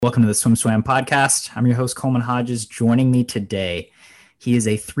Welcome to the Swim Swam podcast. I'm your host, Coleman Hodges. Joining me today, he is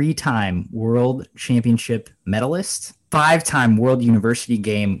a 3-time world championship medalist, 5-time world university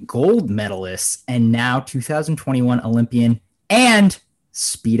game gold medalist, and now 2021 Olympian and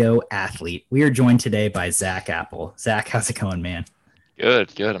Speedo athlete. We are joined today by Zach Apple. Zach, how's it going, man?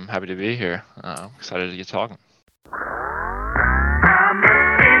 Good. I'm happy to be here. Excited to get talking.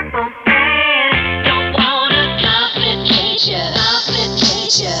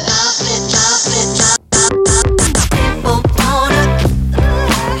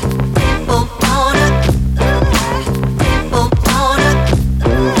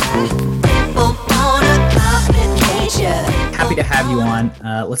 Happy to have you on.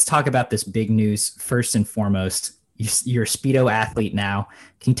 Let's talk about this big news first and foremost. You're a Speedo athlete now.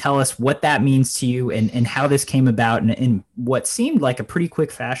 Can you tell us what that means to you and how this came about in what seemed like a pretty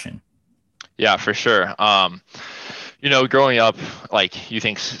quick fashion? Yeah, for sure. Growing up, like you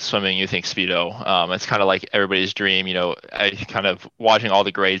think swimming, you think Speedo. It's kind of like everybody's dream. I kind of watching all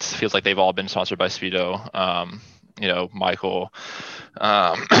the greats, feels like they've all been sponsored by Speedo. Michael,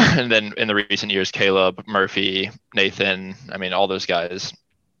 and then in the recent years, Caleb, Murphy, Nathan, all those guys.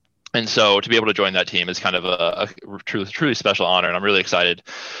 And so to be able to join that team is kind of a truly special honor. And I'm really excited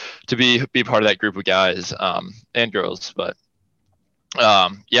to be part of that group of guys and girls. But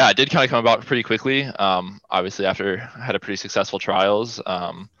it did kind of come about pretty quickly. Obviously, after I had a pretty successful trials,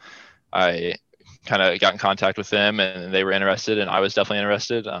 I kind of got in contact with them and they were interested and I was definitely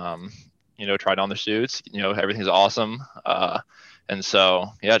interested. Tried on the suits, everything's awesome. And so,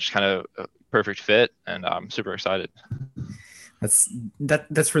 just kind of a perfect fit and I'm super excited.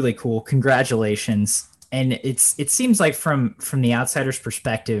 That's really cool. Congratulations. And it seems like from the outsider's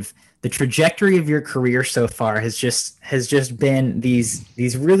perspective, the trajectory of your career so far has just been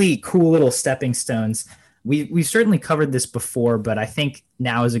these really cool little stepping stones. We've certainly covered this before, but I think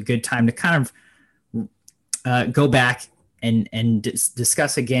now is a good time to kind of go back and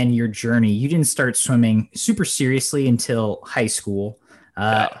discuss again your journey. You didn't start swimming super seriously until high school,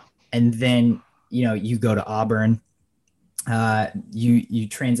 and then you go to Auburn. You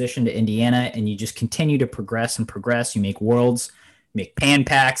transition to Indiana, and you just continue to progress and progress. You make worlds, you make Pan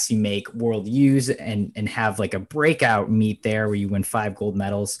Packs, you make World U's, and have like a breakout meet there where you win 5 gold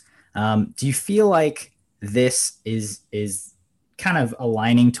medals. Do you feel like this is kind of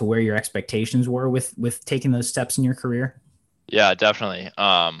aligning to where your expectations were with taking those steps in your career? Yeah, definitely.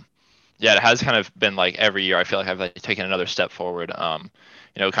 It has kind of been like every year I feel like I've taken another step forward. Kind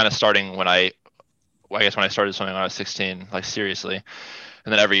of starting when I started swimming when I was 16, like seriously.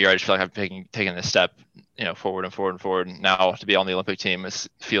 And then every year I just feel like I've taken this step, forward and forward and forward. And now to be on the Olympic team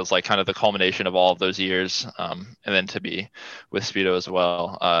feels like kind of the culmination of all of those years. And then to be with Speedo as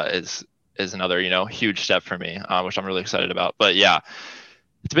well is another, huge step for me, which I'm really excited about. But yeah,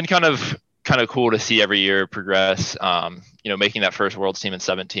 it's been kind of cool to see every year progress, making that first world's team in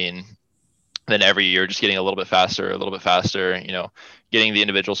 17, then every year just getting a little bit faster, getting the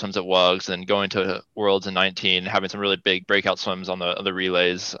individual swims at WUGS and going to worlds in 19, having some really big breakout swims on the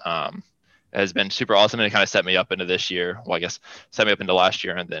relays has been super awesome. And it kind of set me up into this year. Well, I guess set me up into last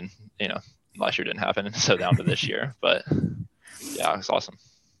year and then, last year didn't happen. So down to this year, but yeah, it's awesome.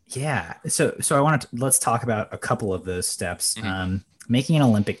 Yeah. So let's talk about a couple of those steps. Mm-hmm. Making an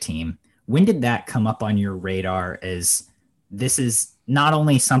Olympic team. When did that come up on your radar as this is not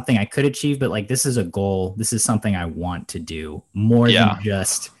only something I could achieve, but like this is a goal. This is something I want to do more than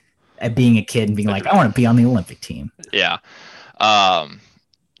just being a kid and being like, I want to be on the Olympic team. Yeah. When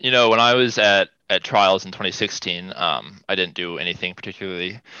I was at trials in 2016, I didn't do anything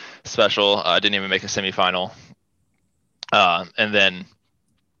particularly special. I didn't even make a semifinal. And then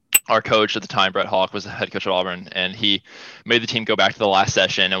our coach at the time, Brett Hawk, was the head coach at Auburn, and he made the team go back to the last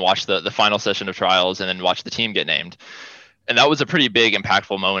session and watch the final session of trials and then watch the team get named. And that was a pretty big,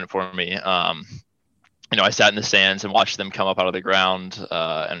 impactful moment for me. I sat in the stands and watched them come up out of the ground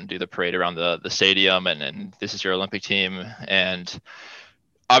and do the parade around the stadium and this is your Olympic team. And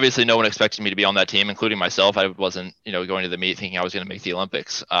obviously no one expected me to be on that team, including myself. I wasn't, going to the meet thinking I was going to make the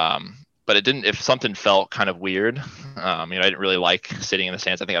Olympics. But it didn't, if something felt kind of weird, I didn't really like sitting in the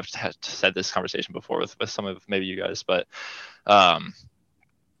stands. I think I've said this conversation before with some of maybe you guys, but,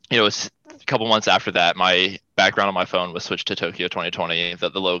 it was a couple months after that, my background on my phone was switched to Tokyo 2020, the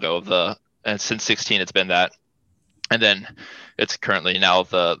logo of and since 16, it's been that. And then it's currently now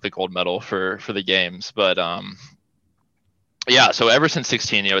the gold medal for the games. But, so ever since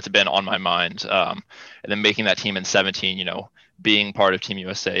 16, it's been on my mind. And then making that team in 17, being part of Team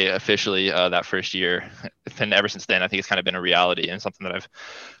USA officially that first year. And ever since then, I think it's kind of been a reality and something that I've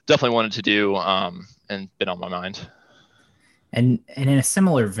definitely wanted to do and been on my mind. And in a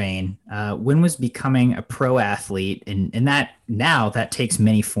similar vein, when was becoming a pro athlete, and that now that takes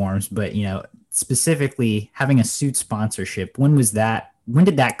many forms, but specifically having a suit sponsorship, when was that? When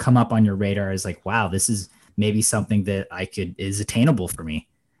did that come up on your radar as like, wow, this is maybe something that I could is attainable for me?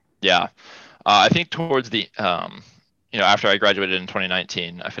 Yeah. I think towards the after I graduated in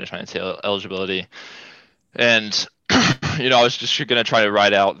 2019, I finished my NCAA eligibility, and I was just gonna try to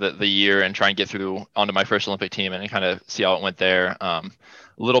ride out the year and try and get through onto my first Olympic team and kind of see how it went there. A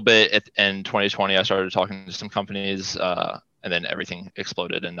little bit in 2020, I started talking to some companies, and then everything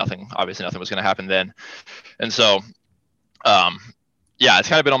exploded, and obviously nothing was gonna happen then. And so, um, yeah, it's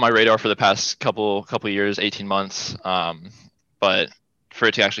kind of been on my radar for the past couple years, 18 months. But for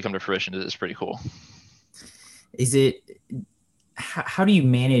it to actually come to fruition is pretty cool. Is it how do you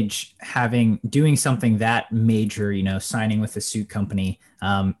manage doing something that major, signing with a suit company,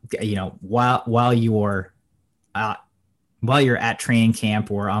 while uh, you're at training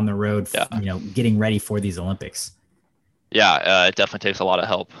camp or on the road, Yeah. Getting ready for these Olympics? Yeah, it definitely takes a lot of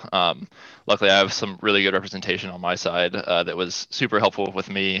help. Luckily, I have some really good representation on my side that was super helpful with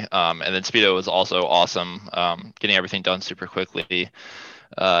me. And then Speedo was also awesome, getting everything done super quickly,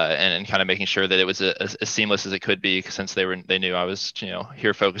 and kind of making sure that it was as seamless as it could be, since they knew I was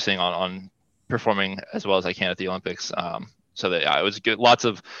here focusing on performing as well as I can at the Olympics. So that it was good. Lots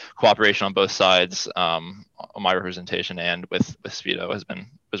of cooperation on both sides. On my representation and with Speedo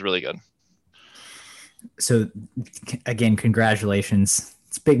was really good. So again, congratulations.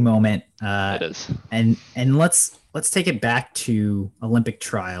 It's a big moment. It is. And let's take it back to Olympic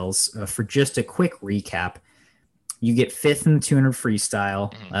trials for just a quick recap. You get fifth in the 200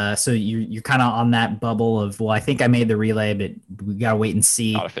 freestyle. Mm-hmm. So you're kind of on that bubble of, well, I think I made the relay, but we gotta wait and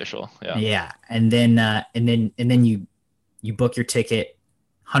see. Not official. Yeah. Yeah. And then you book your ticket,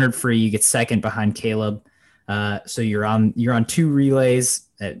 100 free. You get second behind Caleb. So you're on two relays.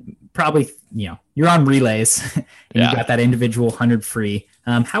 Probably you're on relays, and you got that individual 100 free.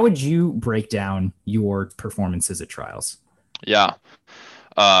 How would you break down your performances at trials? Yeah.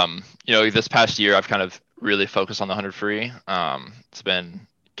 This past year I've kind of really focused on the 100 free. It's been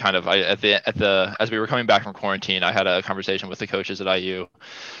kind of as we were coming back from quarantine, I had a conversation with the coaches at IU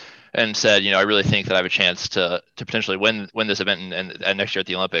and said, I really think that I have a chance to potentially win this event and next year at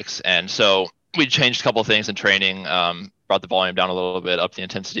the Olympics. And so we changed a couple of things in training, brought the volume down a little bit, up the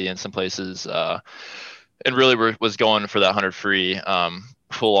intensity in some places, and really was going for that 100 free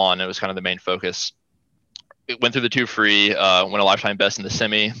full on. It was kind of the main focus. It went through the 2 free, went a lifetime best in the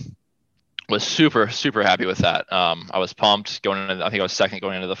semi. Was super, super happy with that. I was pumped going into, I think I was second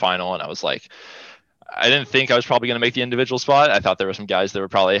going into the final, and I was like, I didn't think I was probably going to make the individual spot. I thought there were some guys that were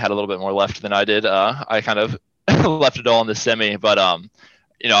probably had a little bit more left than I did. I kind of left it all in the semi, but I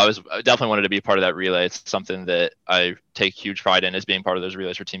definitely wanted to be part of that relay. It's something that I take huge pride in, as being part of those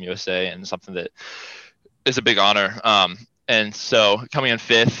relays for Team USA, and something that is a big honor. And so coming in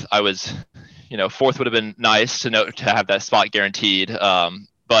fifth, I was, fourth would have been nice to have that spot guaranteed.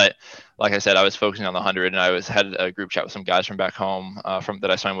 But like I said, I was focusing on the 100, and I had a group chat with some guys from back home,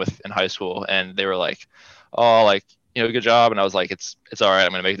 that I swam with in high school, and they were like, "Oh, like, good job." And I was like, "It's all right.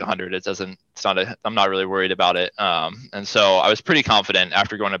 I'm gonna make the 100. I'm not really worried about it." And so I was pretty confident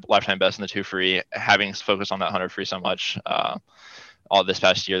after going to lifetime best in the 2 free, having focused on that 100 free so much all this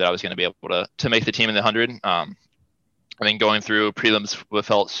past year, that I was going to be able to make the team in the 100. I think going through prelims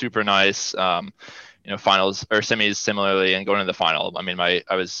felt super nice. Finals or semis similarly, and going to the final, I mean, I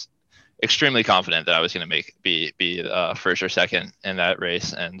was extremely confident that I was going to be first or second in that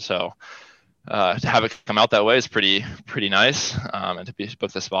race, and so to have it come out that way is pretty nice, and to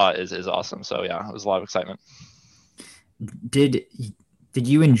book the spot is awesome. So yeah, it was a lot of excitement. Did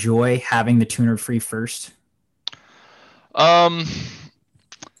you enjoy having the 200 free first? I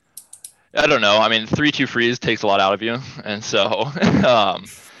don't know. I mean, 3-2 frees takes a lot out of you, and so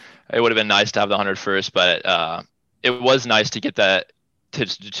it would have been nice to have the 100 first, but it was nice to get that, to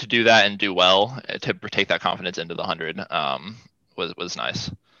do that and do well, to take that confidence into the 100 was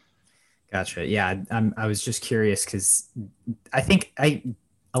nice. Gotcha. Yeah, I was just curious because I think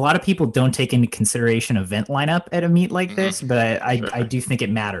a lot of people don't take into consideration event lineup at a meet like this, but I do think it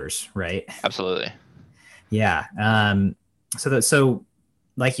matters, right? Absolutely. Yeah. So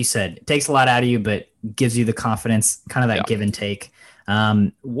like you said, it takes a lot out of you, but gives you the confidence, kind of that give and take.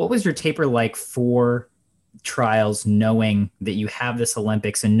 What was your taper like for trials, knowing that you have this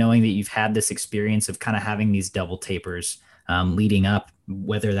Olympics and knowing that you've had this experience of kind of having these double tapers leading up,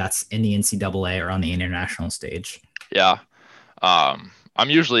 whether that's in the NCAA or on the international stage? Yeah. I'm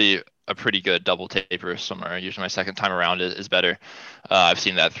usually a pretty good double taper swimmer. Usually my second time around is better. I've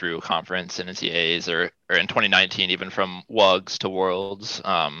seen that through conference and NCAAs or in 2019, even from WUGS to Worlds.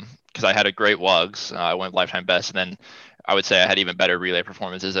 Because I had a great WUGS. I went lifetime best. And then I would say I had even better relay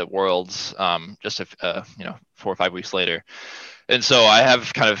performances at Worlds just 4 or 5 weeks later. And so I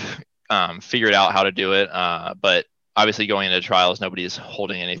have kind of figured out how to do it. But obviously going into trials, nobody's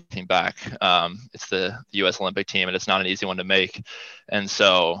holding anything back. It's the U.S. Olympic team, and it's not an easy one to make. And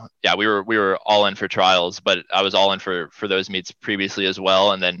so, yeah, we were all in for trials, but I was all in for those meets previously as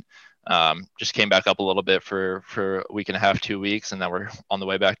well. And then just came back up a little bit for a week and a half, 2 weeks, and now we're on the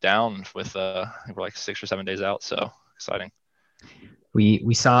way back down with we're like 6 or 7 days out. So exciting.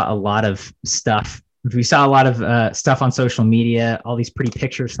 We saw a lot of stuff. We saw a lot of stuff on social media, all these pretty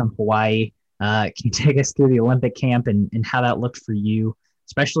pictures from Hawaii. Can you take us through the Olympic camp and how that looked for you,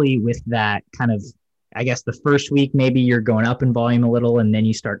 especially with that kind of, I guess the first week, maybe you're going up in volume a little and then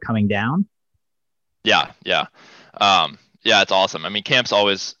you start coming down? Yeah. It's awesome. I mean, camp's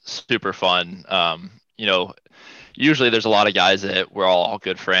always super fun. Usually there's a lot of guys that we're all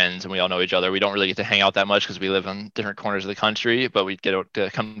good friends and we all know each other. We don't really get to hang out that much because we live in different corners of the country, but we get to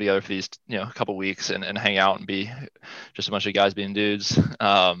come together for these, couple weeks and hang out and be just a bunch of guys being dudes.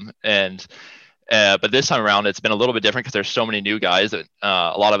 But this time around, it's been a little bit different because there's so many new guys that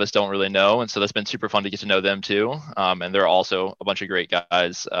a lot of us don't really know. And so that's been super fun to get to know them too. And they're also a bunch of great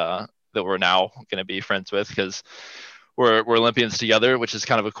guys that we're now going to be friends with because we're Olympians together, which is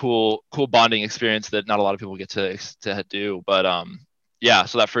kind of a cool bonding experience that not a lot of people get to do. But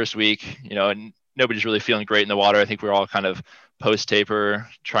so that first week, and nobody's really feeling great in the water. I think we're all kind of post taper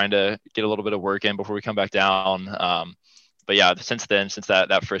trying to get a little bit of work in before we come back down. But yeah, since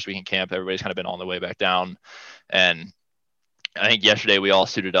that first week in camp, everybody's kind of been on the way back down. And I think yesterday we all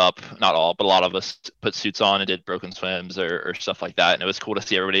suited up, not all, but a lot of us put suits on and did broken swims or stuff like that. And it was cool to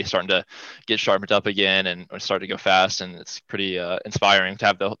see everybody starting to get sharpened up again and start to go fast. And it's pretty inspiring to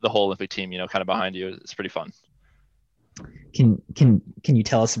have the whole Olympic team, kind of behind you. It's pretty fun. Can you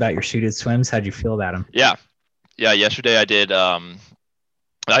tell us about your suited swims? How'd you feel about them? Yeah. Yesterday I did.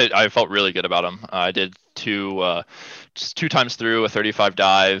 I felt really good about them. I did just 2 times through, a 35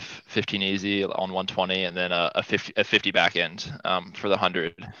 dive, 15 easy on 120, and then a 50 back end for the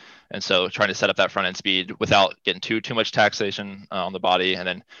 100. And so trying to set up that front end speed without getting too much taxation on the body, and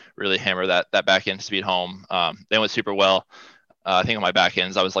then really hammer that back end speed home. They went super well. I think on my back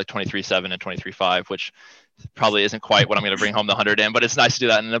ends I was like 23.7 and 23.5, which probably isn't quite what I'm going to bring home the 100 in, but it's nice to do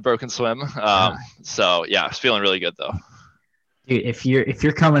that in a broken swim. So yeah, I was feeling really good though. Dude, if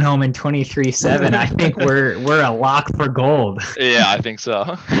you're coming home in 23.7, I think we're a lock for gold. Yeah, I think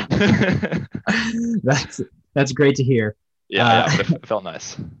so. That's great to hear. Yeah, it felt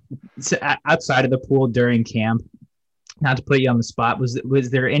nice. So outside of the pool during camp, not to put you on the spot, was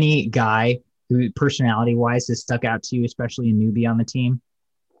there any guy who personality wise has stuck out to you, especially a newbie on the team?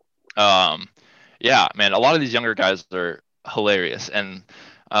 Yeah, man, a lot of these younger guys are hilarious, and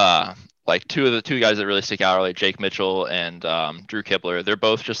like two guys that really stick out are like Jake Mitchell and Drew Kibler. They're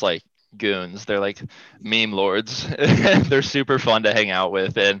both just like goons. They're like meme lords. They're super fun to hang out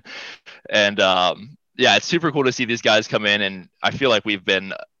with, and it's super cool to see these guys come in. And I feel like we've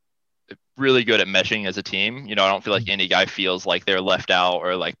been really good at meshing as a team. I don't feel like any guy feels like they're left out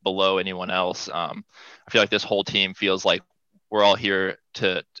or like below anyone else. I feel like this whole team feels like we're all here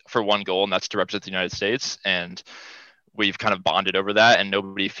for one goal, and that's to represent the United States. And we've kind of bonded over that, and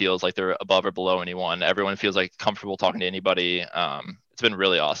nobody feels like they're above or below anyone. Everyone feels like comfortable talking to anybody. It's been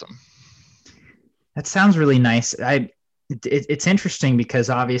really awesome. That sounds really nice. It's interesting because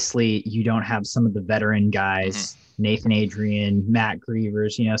obviously you don't have some of the veteran guys, Nathan Adrian, Matt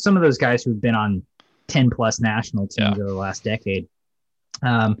Grievers, some of those guys who've been on 10 plus national teams over the last decade.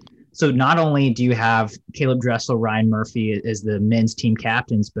 So not only do you have Caleb Dressel, Ryan Murphy as the men's team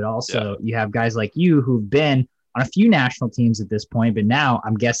captains, but also you have guys like you who've been on a few national teams at this point, but now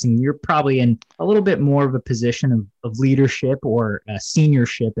I'm guessing you're probably in a little bit more of a position of leadership or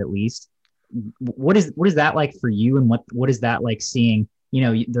seniorship at least. What is that like for you, and what is that like seeing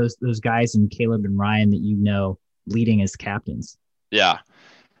those guys and Caleb and Ryan that leading as captains? Yeah,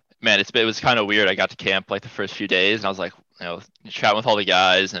 man, it was kind of weird. I got to camp like the first few days, and I was like, chatting with all the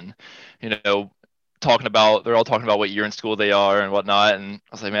guys, and they're all talking about what year in school they are and whatnot. And I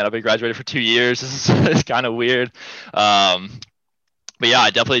was like, man, I've been graduated for 2 years. This is kind of weird. But yeah, I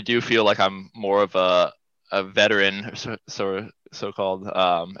definitely do feel like I'm more of a veteran, so-called,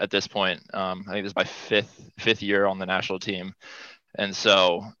 at this point. I think this is my fifth year on the national team. And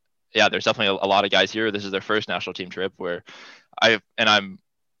so, yeah, there's definitely a lot of guys here. This is their first national team trip where I'm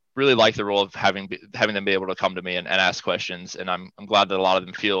really like the role of having them be able to come to me and ask questions. And I'm glad that a lot of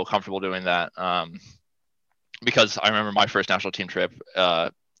them feel comfortable doing that. Because I remember my first national team trip,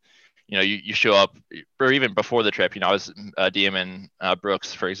 you show up, or even before the trip, I was DMing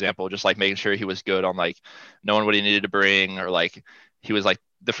Brooks, for example, just like making sure he was good on like knowing what he needed to bring, or like he was like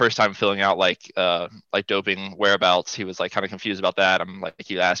the first time filling out like doping whereabouts, he was like kind of confused about that. I'm like,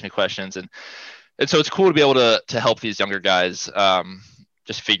 he asked me questions, and so it's cool to be able to help these younger guys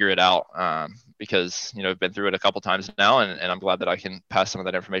just figure it out, because I've been through it a couple times now, and I'm glad that I can pass some of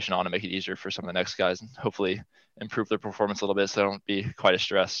that information on and make it easier for some of the next guys, and hopefully improve their performance a little bit so they don't be quite as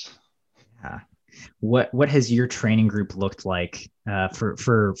stressed. Yeah. What has your training group looked like for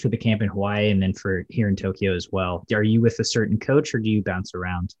the camp in Hawaii, and then for here in Tokyo as well? Are you with a certain coach, or do you bounce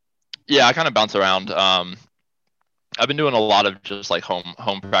around? Yeah, I kind of bounce around. I've been doing a lot of just like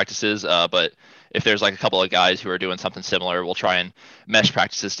home practices, but if there's like a couple of guys who are doing something similar, we'll try and mesh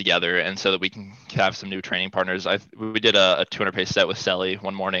practices together, and so that we can have some new training partners. We did a 200 pace set with Selly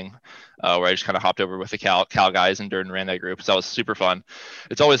one morning, where I just kind of hopped over with the Cal guys and Durden ran that group. So that was super fun.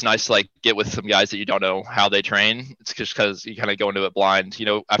 It's always nice to like get with some guys that you don't know how they train. It's just because you kind of go into it blind.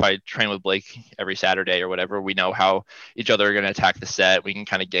 If I train with Blake every Saturday or whatever, we know how each other are going to attack the set. We can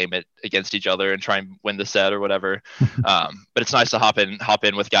kind of game it against each other and try and win the set or whatever. But it's nice to hop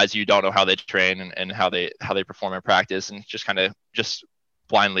in with guys you don't know how they train and how they perform in practice, and just kind of just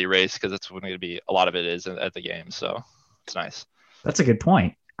blindly race, because that's going to be a lot of it is at the game. So it's nice. That's a good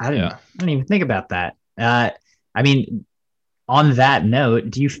point. I didn't even think about that. I mean, on that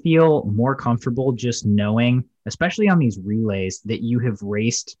note, do you feel more comfortable just knowing, especially on these relays, that you have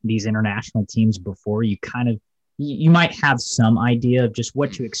raced these international teams before? You might have some idea of just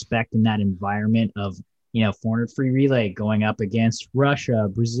what to expect in that environment of 400 free relay going up against Russia,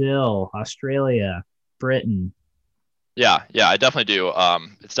 Brazil, Australia, Britain. Yeah, I definitely do.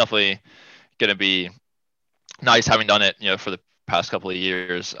 It's definitely going to be nice having done it, for the past couple of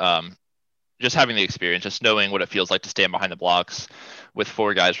years. Just having the experience, just knowing what it feels like to stand behind the blocks with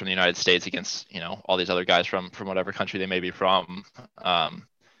 4 guys from the United States against, all these other guys from whatever country they may be from.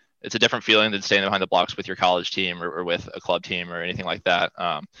 It's a different feeling than standing behind the blocks with your college team or with a club team or anything like that.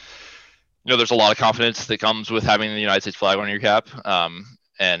 There's a lot of confidence that comes with having the United States flag on your cap,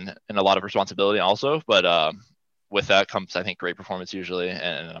 and a lot of responsibility also. But with that comes, I think, great performance usually.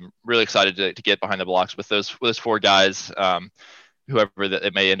 And I'm really excited to get behind the blocks with those 4 guys, whoever that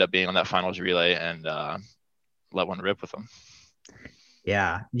it may end up being on that finals relay, and let one rip with them.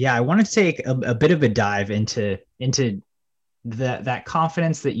 Yeah. I want to take a bit of a dive into that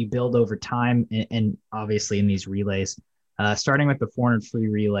confidence that you build over time, and obviously in these relays, starting with the 400 free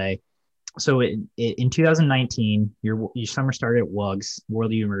relay. So in 2019, your summer started at WUGS,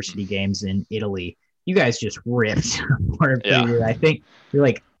 World University Games in Italy. You guys just ripped. I think you're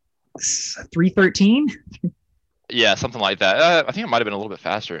like 313. Yeah, something like that. I think it might have been a little bit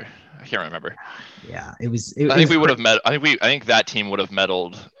faster. I can't remember. Yeah, I think we would have met. I think that team would have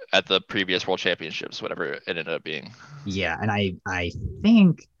medaled at the previous World Championships, whatever it ended up being. Yeah, and I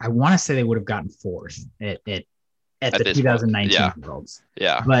think I want to say they would have gotten 4th at the 2019 Worlds.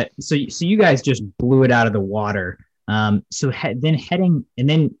 Yeah. But so you guys just blew it out of the water. Then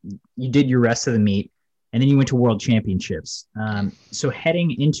you did your rest of the meet, and then you went to World Championships. So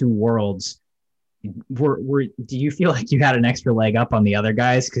heading into Worlds, do you feel like you had an extra leg up on the other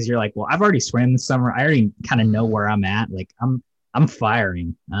guys? Because you're like, well, I've already swam this summer. I already kind of know where I'm at. Like I'm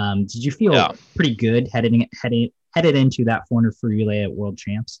firing. Did you feel pretty good headed into that 400 free relay at World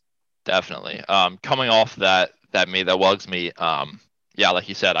Champs? Definitely. Coming off that WUGS meet, like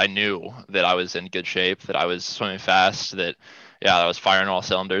you said, I knew that I was in good shape, that I was swimming fast, that I was firing all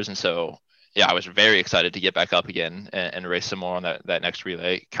cylinders, and so I was very excited to get back up again and race some more on that next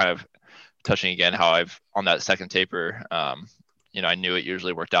relay. Kind of touching again how I've on that second taper, I knew it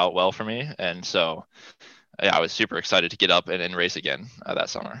usually worked out well for me, and so I was super excited to get up and race again that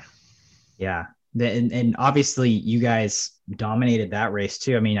summer. Yeah. And obviously you guys dominated that race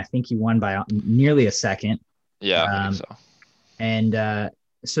too. I mean, I think you won by nearly a second. Yeah, I think so. And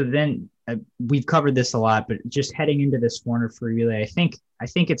so then we've covered this a lot, but just heading into this 400 free relay, I think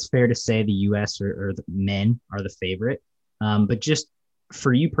it's fair to say the U.S. or the men are the favorite. But just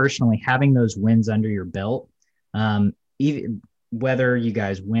for you personally, having those wins under your belt, even whether you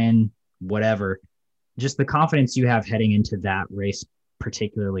guys win, whatever, just the confidence you have heading into that race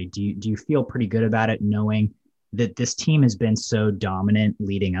particularly, do you feel pretty good about it, knowing that this team has been so dominant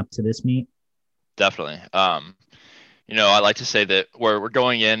leading up to this meet? Definitely. I like to say that we're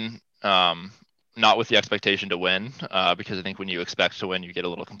going in not with the expectation to win, because I think when you expect to win, you get a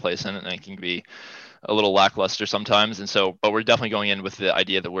little complacent, and it can be a little lackluster sometimes. And so, but we're definitely going in with the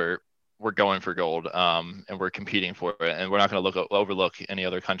idea that we're going for gold, and we're competing for it, and we're not going to overlook any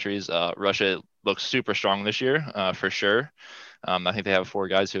other countries. Russia looks super strong this year, for sure. I think they have 4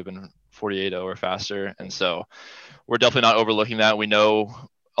 guys who have been 48.0 or faster, and so we're definitely not overlooking that. We know,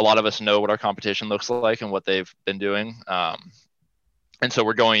 a lot of us know what our competition looks like and what they've been doing, and so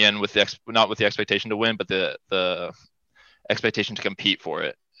we're going in with not with the expectation to win, but the expectation to compete for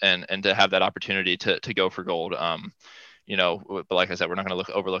it, and to have that opportunity to go for gold. But like I said, we're not going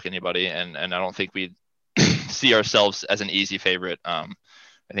to overlook anybody, and I don't think we see ourselves as an easy favorite. I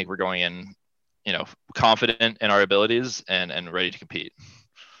think we're going in, confident in our abilities and ready to compete.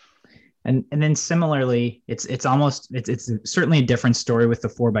 And then similarly, it's certainly a different story with the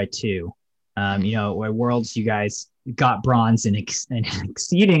 4x2. Where Worlds, you guys got bronze in an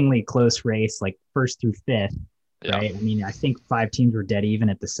exceedingly close race, like first through fifth, right? I mean, I think 5 teams were dead even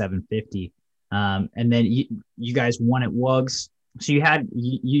at the 750. And then you guys won at WUGS. So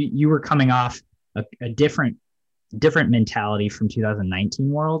you were coming off a different mentality from 2019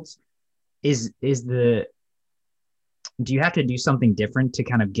 Worlds. Do you have to do something different to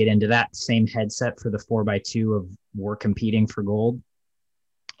kind of get into that same headset for the 4x2 of we're competing for gold?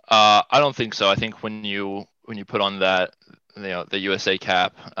 I don't think so. I think when you put on that, the USA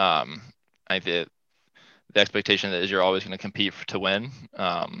cap, I think the expectation is you're always going to compete to win.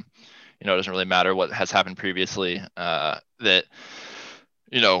 It doesn't really matter what has happened previously. That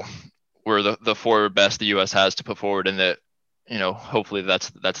we're the 4 best the U.S. has to put forward, and that hopefully that's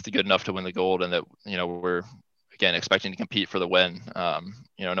good enough to win the gold, and that we're again expecting to compete for the win.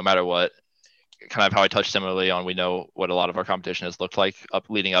 No matter what. Kind of how I touched similarly on, we know what a lot of our competition has looked like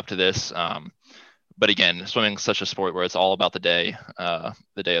leading up to this. But again, swimming is such a sport where it's all about the day of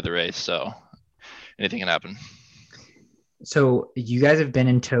the race. So anything can happen. So you guys have been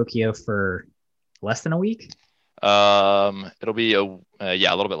in Tokyo for less than a week? It'll be a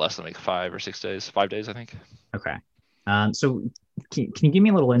little bit less than a week, 5 or 6 days, 5 days, I think. Okay. So can you give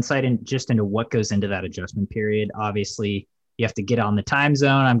me a little insight into what goes into that adjustment period? Obviously, you have to get on the time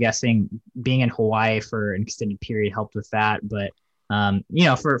zone. I'm guessing being in Hawaii for an extended period helped with that. But,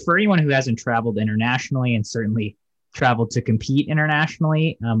 for anyone who hasn't traveled internationally and certainly traveled to compete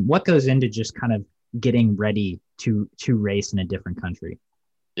internationally, what goes into just kind of getting ready to race in a different country?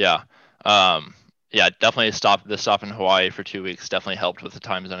 Yeah. Definitely the stop in Hawaii for 2 weeks definitely helped with the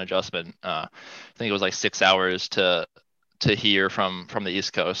time zone adjustment. I think it was like 6 hours to here from the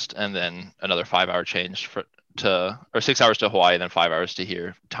East Coast, and then another 5-hour change or 6 hours to Hawaii, and then 5 hours to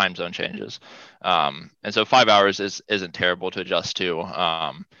here, time zone changes. And so 5 hours isn't terrible to adjust to.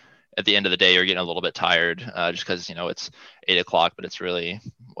 At the end of the day, you're getting a little bit tired, just because, it's 8 o'clock, but it's really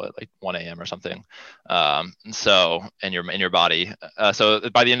like 1 a.m. or something. And so, in your body. So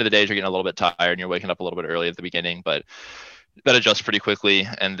by the end of the day, you're getting a little bit tired and you're waking up a little bit early at the beginning, but that adjusts pretty quickly.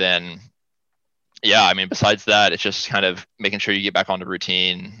 And then, besides that, it's just kind of making sure you get back onto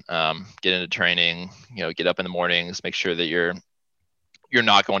routine, get into training, get up in the mornings, make sure that you're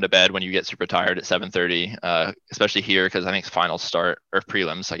not going to bed when you get super tired at 7:30, especially here, because I think finals start, or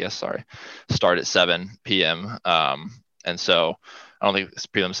prelims, I guess, start at 7 p.m. And so I don't think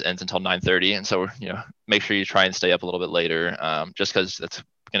prelims ends until 9:30. And so, make sure you try and stay up a little bit later, just because that's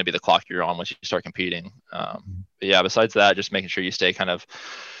going to be the clock you're on once you start competing. Besides that, just making sure you stay kind of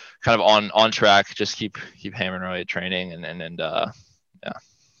on track, just keep hammering away at training, and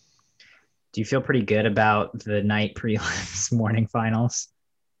Do you feel pretty good about the night prelims, morning finals?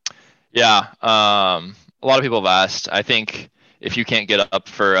 Yeah. A lot of people have asked. I think if you can't get up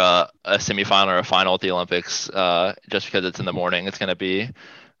for a semifinal or a final at the Olympics, just because it's in the morning,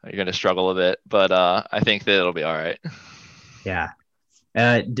 you're going to struggle a bit, but I think that it'll be all right. Yeah.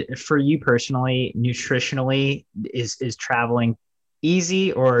 For you personally, nutritionally, is traveling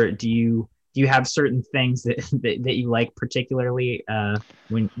easy, or do you have certain things that you like particularly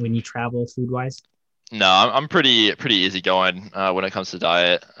when you travel food wise? No, I'm pretty easygoing when it comes to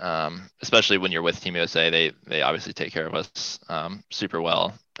diet, especially when you're with Team USA. They obviously take care of us super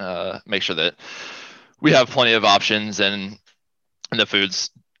well. Make sure that we have plenty of options, and the food's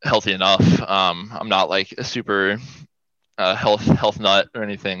healthy enough. I'm not like a super health nut or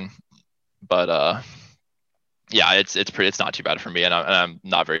anything, but it's not too bad for me, and I'm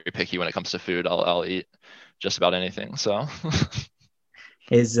not very picky when it comes to food. I'll eat just about anything. So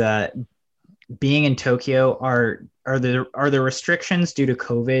is being in Tokyo, are the restrictions due to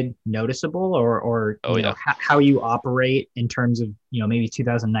COVID noticeable, or how you operate in terms of maybe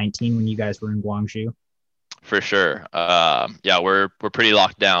 2019 when you guys were in Gwangju? For sure. We're pretty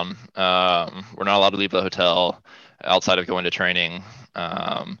locked down. We're not allowed to leave the hotel outside of going to training.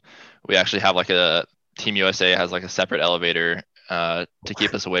 we actually have like a Team USA has like a separate elevator to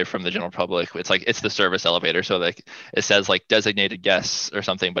keep us away from the general public. It's the service elevator, so like it says like designated guests or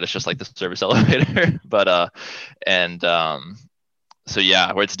something, but it's just like the service elevator. But and so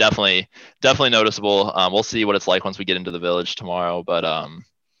yeah, where it's definitely noticeable. We'll see what it's like once we get into the village tomorrow, but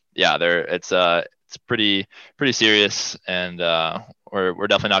yeah, it's pretty serious, and we're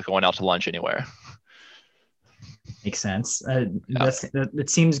definitely not going out to lunch anywhere. Makes sense. Yeah. That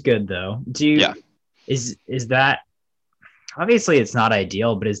seems good though. Yeah. Is that, obviously it's not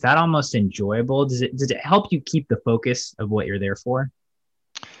ideal, but is that almost enjoyable? Does it help you keep the focus of what you're there for?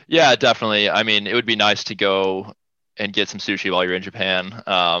 Yeah, definitely. I mean, it would be nice to go and get some sushi while you're in Japan,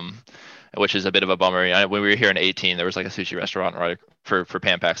 which is a bit of a bummer. When we were here in 18, there was like a sushi restaurant right for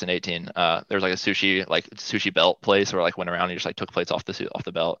Pan Packs in 18. There was like a sushi belt place where like went around and just like took plates off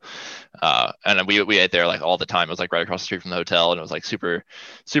the belt, and then we ate there like all the time. It was like right across the street from the hotel, and it was like super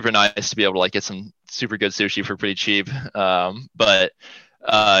nice to be able to like get some super good sushi for pretty cheap. But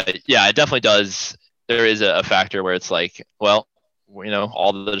yeah, it definitely does. There is a factor where it's like, well,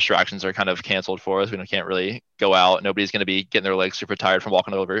 all the distractions are kind of canceled for us. We can't really go out. Nobody's going to be getting their legs super tired from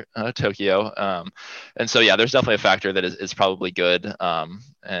walking over Tokyo. And so, yeah, there's definitely a factor that is probably good.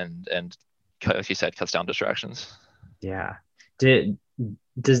 And like you said, cuts down distractions. Yeah.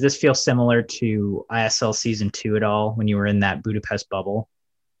 Does this feel similar to ISL season 2 at all when you were in that Budapest bubble?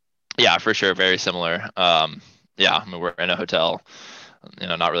 Yeah, for sure. Very similar. Yeah, I mean, we're in a hotel,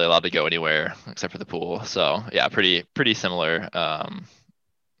 not really allowed to go anywhere except for the pool. So yeah, pretty similar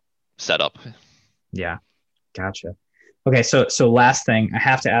setup. Yeah, gotcha. Okay, so last thing I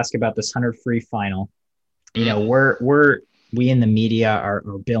have to ask about this 100 free final. We in the media are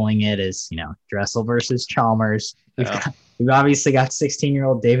billing it as Dressel versus Chalmers. We've obviously got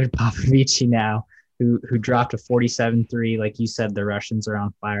 16-year-old David Popovici now, who dropped a 47-3. Like you said, the Russians are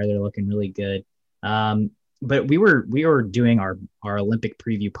on fire. They're looking really good. But we were doing our Olympic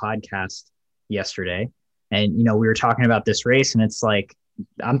preview podcast yesterday, and we were talking about this race, and it's like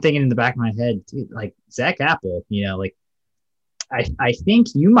I'm thinking in the back of my head, dude, like Zach Apple, like I think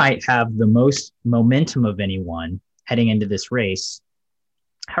you might have the most momentum of anyone heading into this race.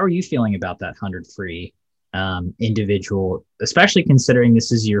 How are you feeling about that 100 free individual, especially considering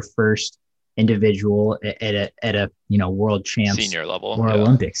this is your first individual at a world champs senior level or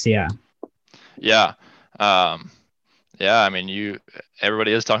Olympics? Yeah. Yeah, I mean,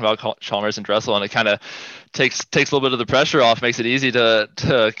 everybody is talking about Chalmers and Dressel, and it kind of takes a little bit of the pressure off, makes it easy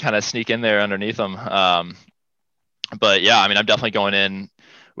to kind of sneak in there underneath them. But yeah, I mean, I'm definitely going in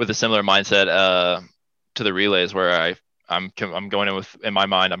with a similar mindset to the relays, where I'm going in with, in my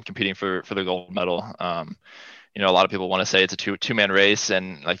mind, I'm competing for the gold medal. A lot of people want to say it's a two-man race,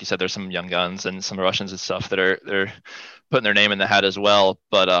 and like you said, there's some young guns and some Russians and stuff that they're putting their name in the hat as well.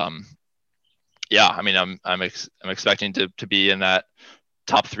 But yeah, I mean, I'm expecting to be in that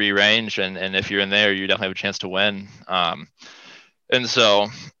top 3 range, and if you're in there, you definitely have a chance to win. And so,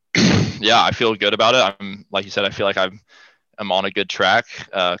 yeah, I feel good about it. I'm, like you said, I feel like I'm on a good track,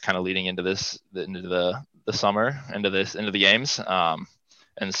 kind of leading into the summer, into the games.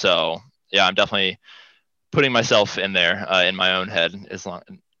 And so, yeah, I'm definitely putting myself in there in my own head,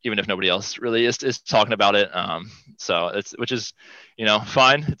 even if nobody else really is talking about it. So which is,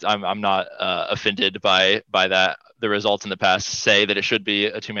 fine. I'm not offended by that. The results in the past say that it should be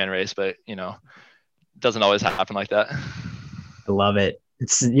a 2-man race, but it doesn't always happen like that. I love it.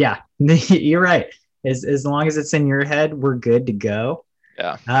 Yeah, you're right. As long as it's in your head, we're good to go.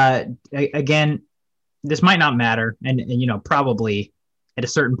 Yeah. Again, this might not matter, and probably at a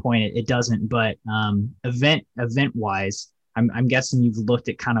certain point it doesn't. But event wise, I'm guessing you've looked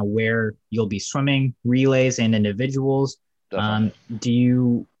at kind of where you'll be swimming, relays, and individuals.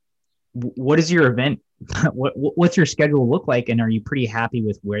 What is your event? What's your schedule look like, and are you pretty happy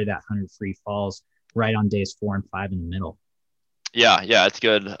with where that 100 free falls right on days 4 and 5 in the middle? Yeah, it's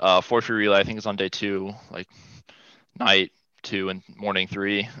good. 4 free relay, I think, is on day 2, like night 2 and morning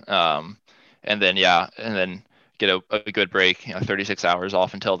 3. And then get a good break, 36 hours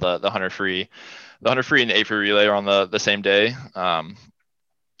off until the 100 free. The 100 free and the 8 free relay are on the same day.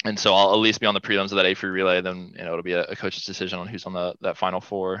 And so I'll at least be on the prelims of that 8 free relay. Then, it'll be a coach's decision on who's on that final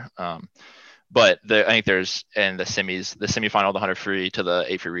 4. But I think there's, in the semifinal of the 100 free to the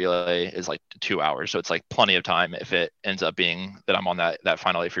 8 free relay is like 2 hours. So it's like plenty of time if it ends up being that I'm on that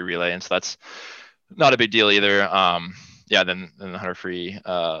final 8 free relay. And so that's not a big deal either. Then the 100 free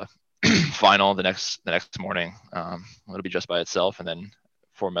final the next morning, it'll be just by itself. And then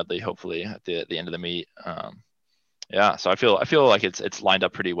 4 medley, hopefully at the end of the meet. Yeah, so I feel like it's lined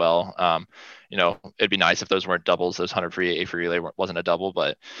up pretty well. It'd be nice if those weren't doubles. Those 100 free, 8 free relay wasn't a double,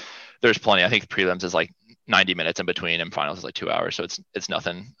 but there's plenty. I think prelims is like 90 minutes in between, and finals is like 2 hours, so it's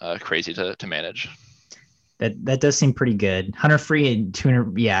nothing crazy to manage. That does seem pretty good. 100 free and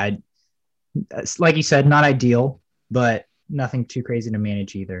 200, yeah. Like you said, not ideal, but nothing too crazy to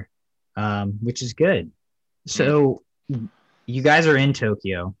manage either, which is good. So you guys are in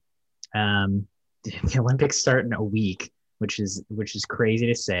Tokyo. The Olympics start in a week, which is crazy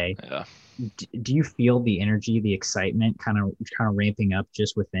to say. Yeah. Do you feel the energy, the excitement kind of ramping up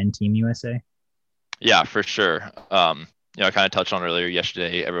just within Team USA? Yeah, for sure. I kind of touched on earlier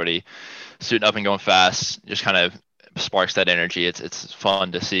yesterday, everybody suiting up and going fast just kind of sparks that energy. It's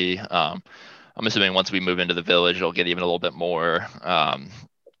fun to see. I'm assuming once we move into the village, it'll get even a little bit more.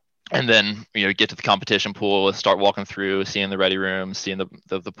 And then, get to the competition pool, start walking through, seeing the ready room, seeing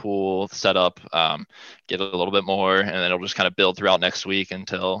the pool setup, get a little bit more, and then it'll just kind of build throughout next week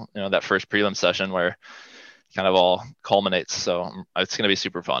until, that first prelim session where kind of all culminates. So it's going to be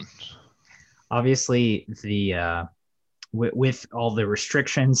super fun. Obviously, with all the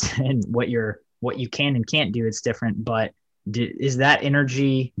restrictions and what you can and can't do, it's different. But is that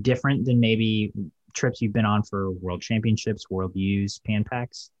energy different than maybe trips you've been on for World Championships, World U's, Pan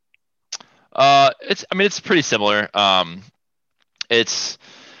Packs? It's pretty similar. I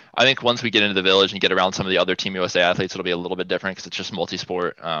think once we get into the village and get around some of the other Team USA athletes, it'll be a little bit different because it's just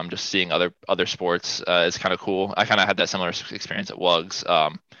multi-sport. Just seeing other sports is kind of cool. I kind of had that similar experience at WUGS.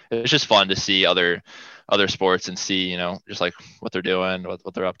 It's just fun to see other sports and see, just like what they're doing,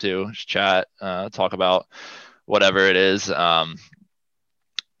 what they're up to, just chat, talk about whatever it is.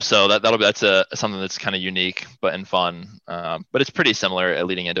 So that's something that's kind of unique but and fun. But it's pretty similar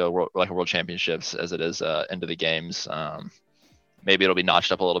leading into a world championships as it is into the games. Maybe it'll be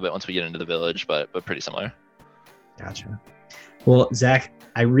notched up a little bit once we get into the village, but pretty similar. Gotcha. Well, Zach,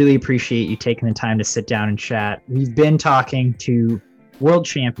 I really appreciate you taking the time to sit down and chat. We've been talking to world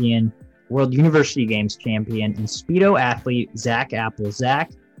champion, World University Games champion, and Speedo athlete Zach Apple.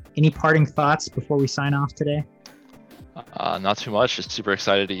 Zach, any parting thoughts before we sign off today? Not too much. Just super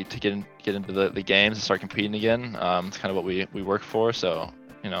excited to get into the games and start competing again. It's kind of what we work for. So,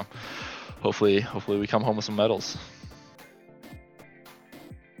 hopefully we come home with some medals.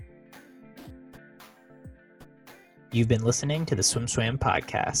 You've been listening to the Swim Swam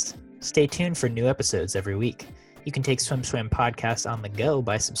podcast. Stay tuned for new episodes every week. You can take Swim Swam podcast on the go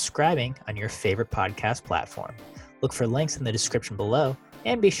by subscribing on your favorite podcast platform. Look for links in the description below,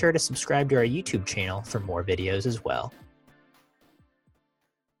 and be sure to subscribe to our YouTube channel for more videos as well.